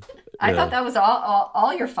only one. I thought that was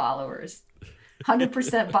all your followers.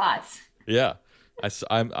 100% bots. Yeah,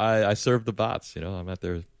 I serve the bots. You know, I'm at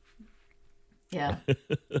their. Yeah.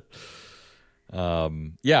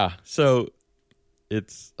 Yeah. So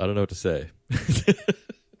it's, I don't know what to say.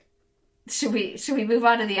 Should we move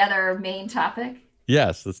on to the other main topic?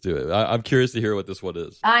 Yes, let's do it. I'm curious to hear what this one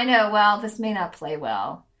is. I know. Well, this may not play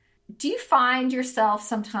well. Do you find yourself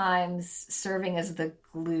sometimes serving as the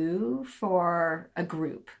glue for a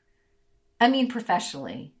group? I mean,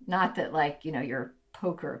 professionally, not that, like, you know, your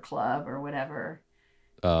poker club or whatever.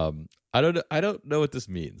 I don't know what this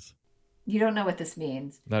means. You don't know what this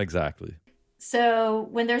means? Not exactly. So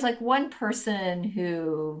when there's, like, one person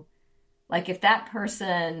who, like, if that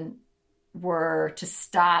person were to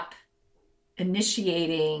stop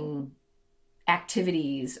initiating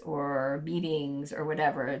activities or meetings or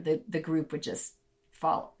whatever, the group would just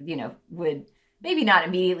fall, you know, would maybe not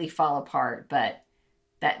immediately fall apart, but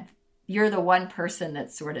that you're the one person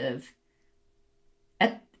that's sort of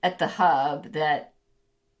at the hub that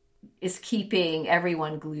is keeping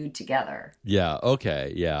everyone glued together. Yeah.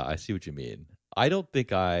 Okay. Yeah. I see what you mean. I don't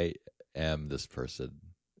think I am this person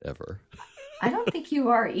ever. I don't think you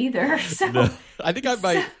are either. So no, I think I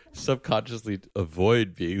might subconsciously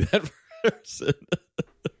avoid being that person.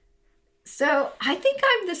 So I think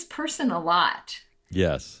I'm this person a lot.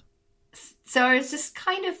 Yes. So I was just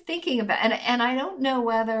kind of thinking about, and I don't know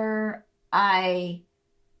whether it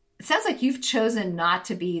sounds like you've chosen not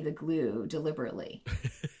to be the glue deliberately.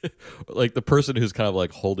 Like the person who's kind of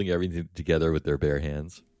like holding everything together with their bare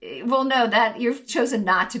hands. Well, no, that you've chosen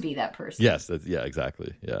not to be that person. Yes. Yeah,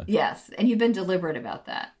 exactly. Yeah. Yes. And you've been deliberate about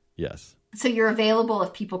that. Yes. So you're available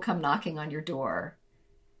if people come knocking on your door,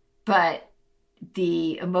 but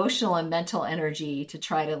the emotional and mental energy to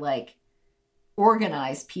try to, like,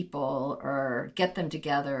 organize people or get them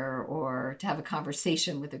together or to have a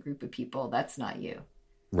conversation with a group of people, that's not you.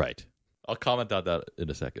 Right. I'll comment on that in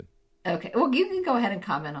a second. Okay. Well, you can go ahead and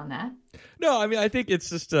comment on that. No, I mean, I think it's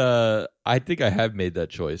just, I think I have made that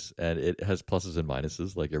choice and it has pluses and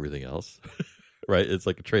minuses like everything else, right? It's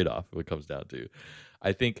like a trade-off when it comes down to.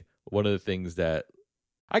 I think one of the things that,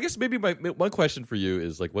 I guess maybe one question for you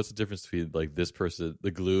is, like, what's the difference between, like, this person, the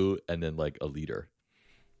glue, and then, like, a leader?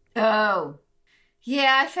 Oh,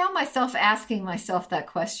 yeah. I found myself asking myself that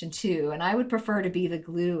question too. And I would prefer to be the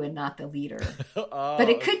glue and not the leader. But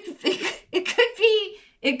it could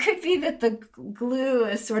be that the glue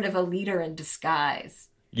is sort of a leader in disguise.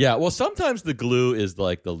 Yeah, well, sometimes the glue is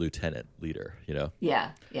like the lieutenant leader, you know?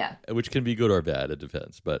 Yeah. Which can be good or bad, it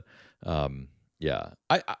depends. But Yeah.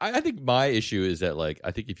 I think my issue is that, like,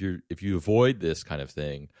 I think if you avoid this kind of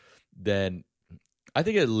thing, then I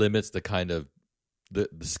think it limits the kind of the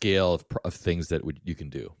scale of things that you can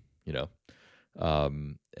do, you know.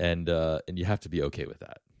 And you have to be okay with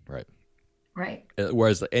that, right? Right.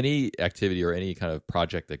 Whereas any activity or any kind of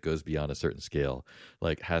project that goes beyond a certain scale,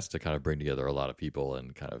 like, has to kind of bring together a lot of people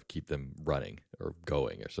and kind of keep them running or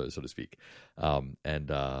going, or so to speak. And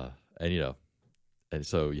you know, and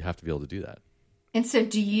so you have to be able to do that. And so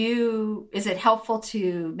is it helpful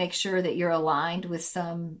to make sure that you're aligned with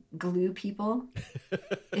some glue people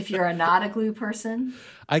if you're not a glue person?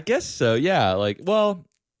 I guess so. Yeah. Like, well,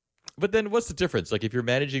 but then what's the difference? Like, if you're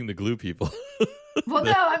managing the glue people. Well,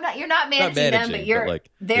 no, I'm not. You're not managing them, but you're like,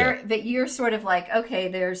 there. Yeah. That you're sort of like, okay,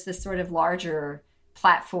 there's this sort of larger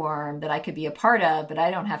platform that I could be a part of, but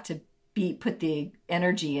I don't have to put the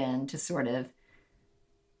energy in to sort of,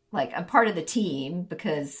 like, I'm part of the team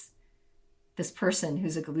because this person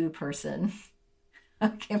who's a glue person.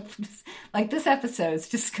 Okay, like, this episode's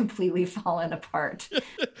just completely fallen apart.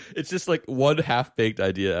 It's just like one half-baked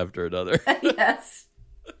idea after another. Yes.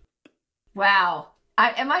 Wow.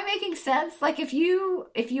 Am I making sense? Like, if you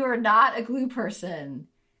are not a glue person,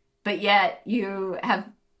 but yet you have,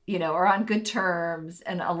 you know, are on good terms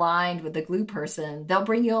and aligned with the glue person, they'll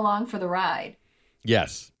bring you along for the ride.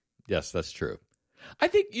 Yes, that's true. I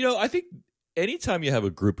think anytime you have a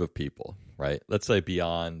group of people, right? Let's say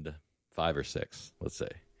beyond 5 or 6, let's say,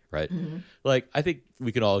 right? Mm-hmm. Like, I think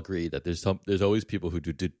we can all agree that there's always people who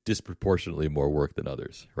do disproportionately more work than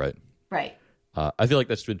others, right? Right. I feel like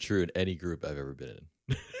that's been true in any group I've ever been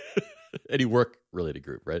in, any work-related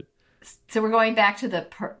group, right? So we're going back to the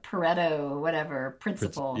Pareto whatever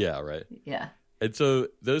principle. Yeah, right. Yeah. And so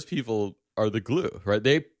those people are the glue, right?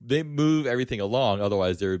 They move everything along.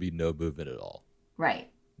 Otherwise, there would be no movement at all. Right.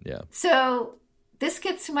 Yeah. So this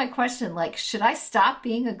gets to my question, like, should I stop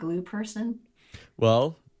being a glue person?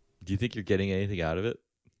 Well, do you think you're getting anything out of it?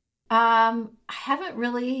 I haven't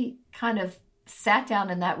really kind of sat down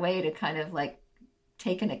in that way to kind of, like,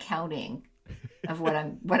 take an accounting of what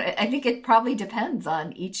I think it probably depends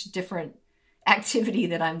on each different activity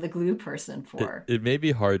that I'm the glue person for. It may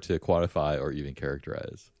be hard to quantify or even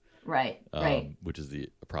characterize. Right. Right. Which is the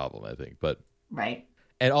problem, I think. But right.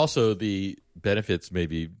 And also the benefits may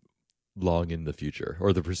be long in the future,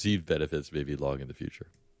 or the perceived benefits may be long in the future.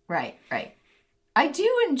 Right. Right. I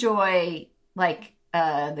do enjoy, like,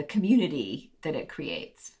 the community that it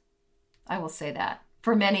creates. I will say that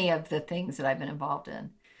for many of the things that I've been involved in.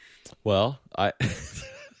 Well, I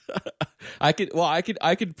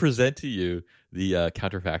could present to you the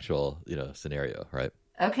counterfactual, scenario, right?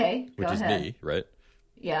 Okay, which is ahead. me, right?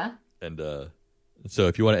 Yeah. And so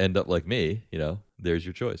if you want to end up like me, there's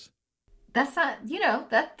your choice. That's not,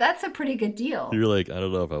 that's a pretty good deal. You're like, I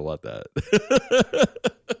don't know if I want that.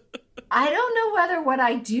 I don't know whether what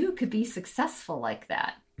I do could be successful like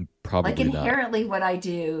that. Probably like, inherently, what I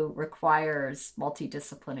do requires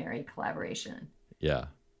multidisciplinary collaboration. Yeah.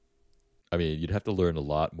 I mean, you'd have to learn a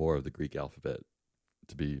lot more of the Greek alphabet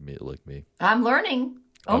to be like me. I'm learning.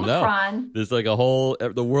 Omicron. There's like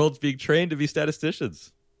the world's being trained to be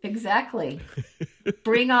statisticians. Exactly.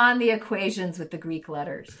 Bring on the equations with the Greek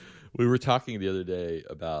letters. We were talking the other day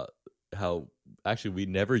about how actually we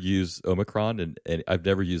never use Omicron, and I've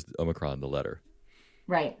never used Omicron, the letter.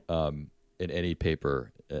 Right. In any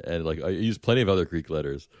paper. And like, I use plenty of other Greek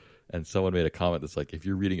letters. And someone made a comment that's like, if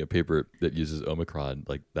you're reading a paper that uses Omicron,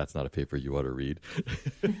 like, that's not a paper you want to read.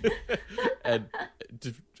 And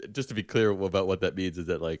just to be clear about what that means is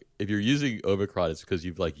that, like, if you're using Omicron, it's because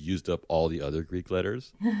you've, like, used up all the other Greek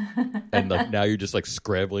letters. And, like, now you're just, like,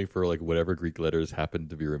 scrambling for, like, whatever Greek letters happen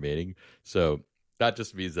to be remaining. So that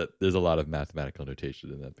just means that there's a lot of mathematical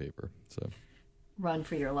notation in that paper. So run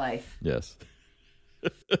for your life. Yes.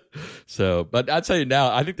 So, but I'll tell you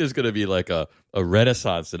now, I think there's going to be like a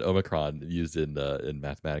renaissance in Omicron used in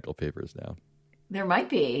mathematical papers now. There might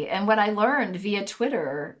be. And what I learned via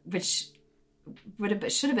Twitter, which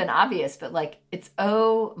should have been obvious, but, like, it's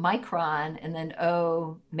O micron and then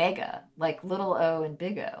O mega, like little O and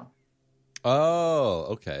big O. Oh,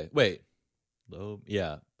 okay. Wait.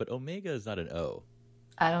 Yeah, but omega is not an O.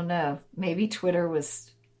 I don't know. Maybe Twitter was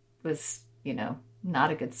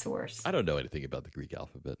not a good source. I don't know anything about the Greek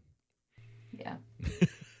alphabet. Yeah.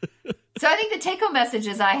 So I think the take-home message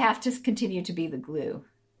is I have to continue to be the glue.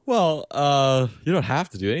 Well, you don't have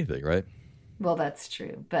to do anything, right? Well, that's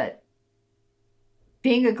true. But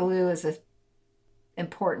being a glue is an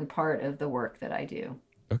important part of the work that I do.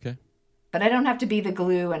 Okay. But I don't have to be the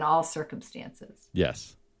glue in all circumstances.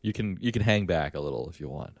 Yes. You can hang back a little if you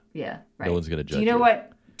want. Yeah, right. No one's going to judge you.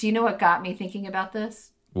 Do you know what got me thinking about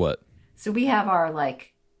this? What? So we have our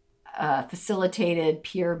like facilitated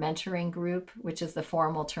peer mentoring group, which is the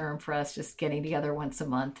formal term for us just getting together once a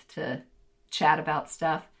month to chat about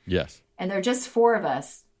stuff. Yes. And there are just four of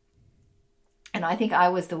us. And I think I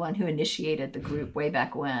was the one who initiated the group way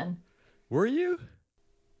back when. Were you?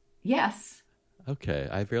 Yes. Okay.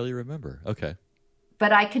 I barely remember. Okay.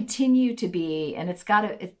 But I continue to be, and it's got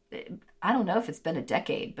to, I don't know if it's been a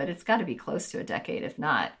decade, but it's got to be close to a decade, if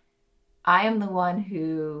not. I am the one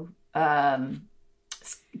who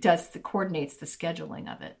coordinates the scheduling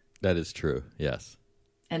of it. That is true. Yes.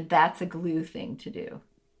 And that's a glue thing to do.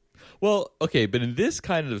 Well, okay, but in this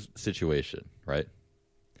kind of situation, right?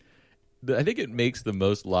 I think it makes the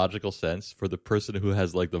most logical sense for the person who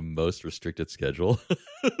has like the most restricted schedule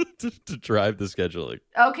to drive the scheduling.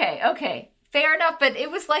 Okay. Fair enough, but it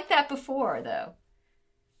was like that before, though.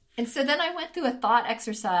 And so then I went through a thought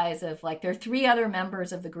exercise of like, there are three other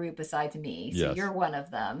members of the group besides me. So You're one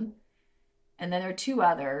of them. And then there are two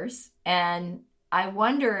others. And I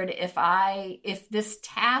wondered if this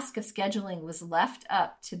task of scheduling was left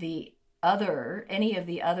up to any of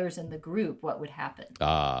the others in the group, what would happen?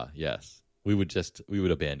 Ah, yes. We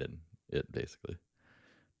would abandon it, basically.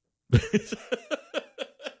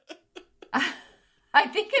 I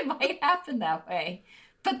think it might happen that way.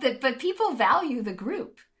 But people value the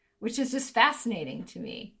group, which is just fascinating to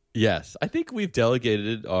me. Yes. I think we've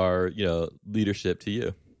delegated our, leadership to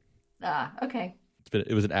you. Ah, okay.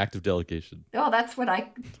 It was an act of delegation. Oh, that's what I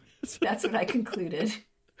concluded.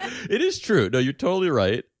 It is true. No, you're totally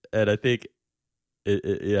right. And I think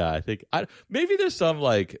maybe there's some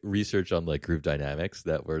like research on like group dynamics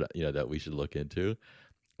that that we should look into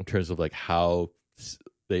in terms of like how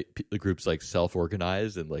the groups like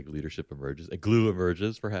self-organize and like leadership emerges and glue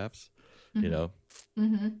emerges, perhaps.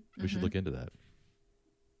 Mm-hmm. We should look into that.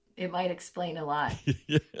 It might explain a lot.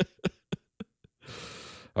 Yeah.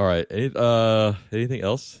 All right. Anything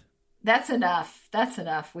else? That's enough.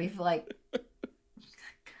 We've like,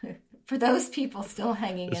 for those people still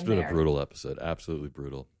hanging in there. It's been a brutal episode. Absolutely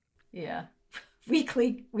brutal. Yeah.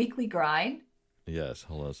 Weekly grind. Yes.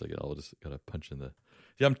 Hold on a second. I'll just gotta punch in the.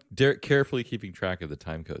 Yeah, I'm carefully keeping track of the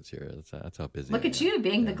time codes here. That's how busy. Look at you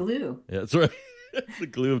being the glue. Yeah, that's right. The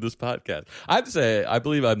glue of this podcast. I have to say, I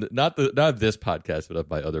believe I'm not of this podcast, but of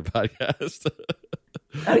my other podcast.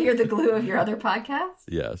 Oh, you're the glue of your other podcast?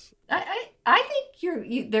 Yes. I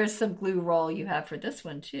think there's some glue role you have for this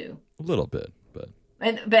one too. A little bit, but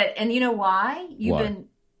and you know why? You've been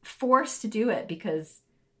forced to do it because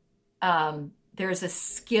there's a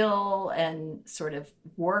skill and sort of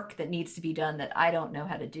work that needs to be done that I don't know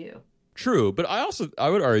how to do. True, but I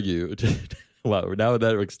would argue. Wow, now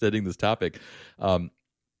that we're extending this topic, this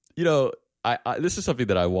is something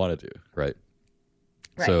that I want to do, right?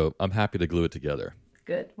 So I'm happy to glue it together.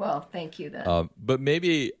 Good. Well, thank you then. But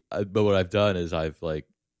what I've done is I've like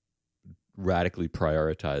radically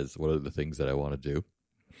prioritized what are the things that I want to do,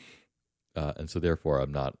 and so therefore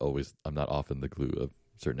I'm not often the glue of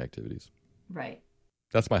certain activities. Right.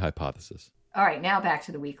 That's my hypothesis. All right, now back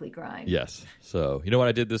to the weekly grind. Yes. So you know what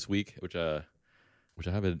I did this week, which I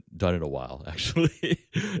haven't done in a while, actually,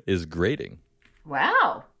 is grading.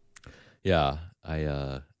 Wow. Yeah,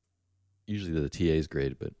 I usually the TA's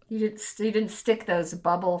grade, but you didn't stick those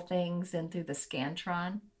bubble things in through the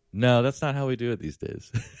Scantron. No, that's not how we do it these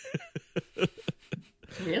days.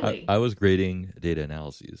 Really? I was grading data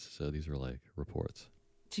analyses, so these were like reports.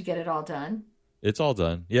 Did you get it all done? It's all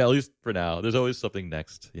done. Yeah, at least for now. There's always something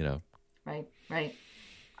next, Right.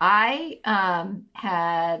 I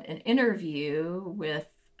had an interview with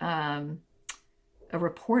a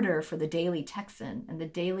reporter for the Daily Texan, and the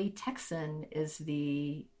Daily Texan is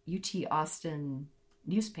the UT Austin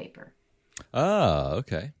newspaper. Ah,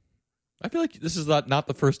 okay. I feel like this is not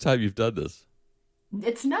the first time you've done this.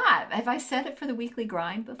 It's not. Have I said it for the weekly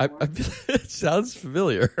grind before? I feel it sounds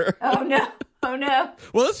familiar. Oh no.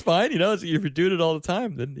 Well, that's fine. If you're doing it all the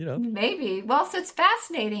time, then Maybe. Well, so it's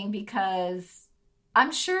fascinating because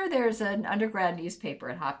I'm sure there's an undergrad newspaper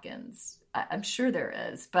at Hopkins. I'm sure there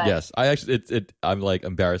is, but yes, I'm like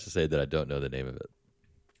embarrassed to say that I don't know the name of it.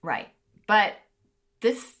 Right, but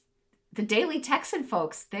the Daily Texan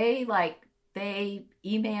folks, they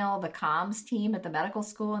email the comms team at the medical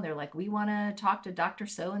school, and they're like, we want to talk to Dr.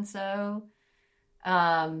 So and so,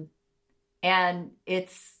 and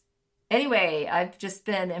it's anyway. I've just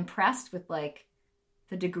been impressed with like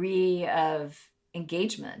the degree of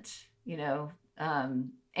engagement,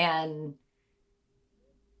 and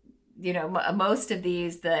most of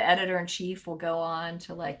these, the editor-in-chief will go on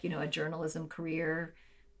to like, a journalism career,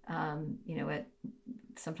 at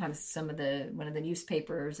sometimes one of the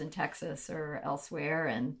newspapers in Texas or elsewhere.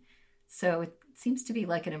 And so seems to be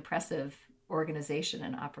like an impressive organization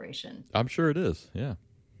and operation. I'm sure it is. Yeah.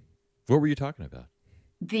 What were you talking about?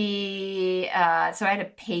 So I had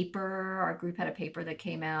a paper, our group had a paper that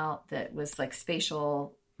came out that was like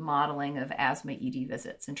spatial modeling of asthma ED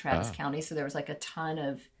visits in Travis County. So there was like a ton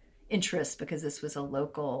of interest because this was a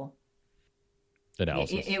local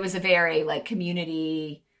analysis. It was a very like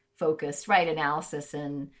community focused, right, analysis.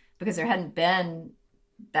 And because there hadn't been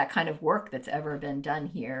that kind of work that's ever been done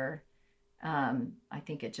here, I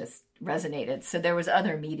think it just resonated. So there was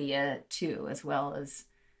other media too, as well as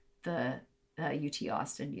the UT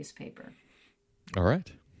Austin newspaper. All right.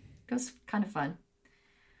 It was kind of fun.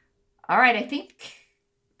 All right. I think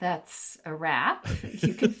that's a wrap.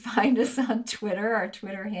 You can find us on Twitter. Our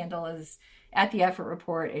Twitter handle is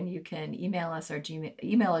 @theeffortreport, and you can email us. Our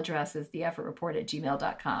email address is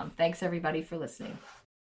theeffortreport@gmail.com. Thanks, everybody, for listening.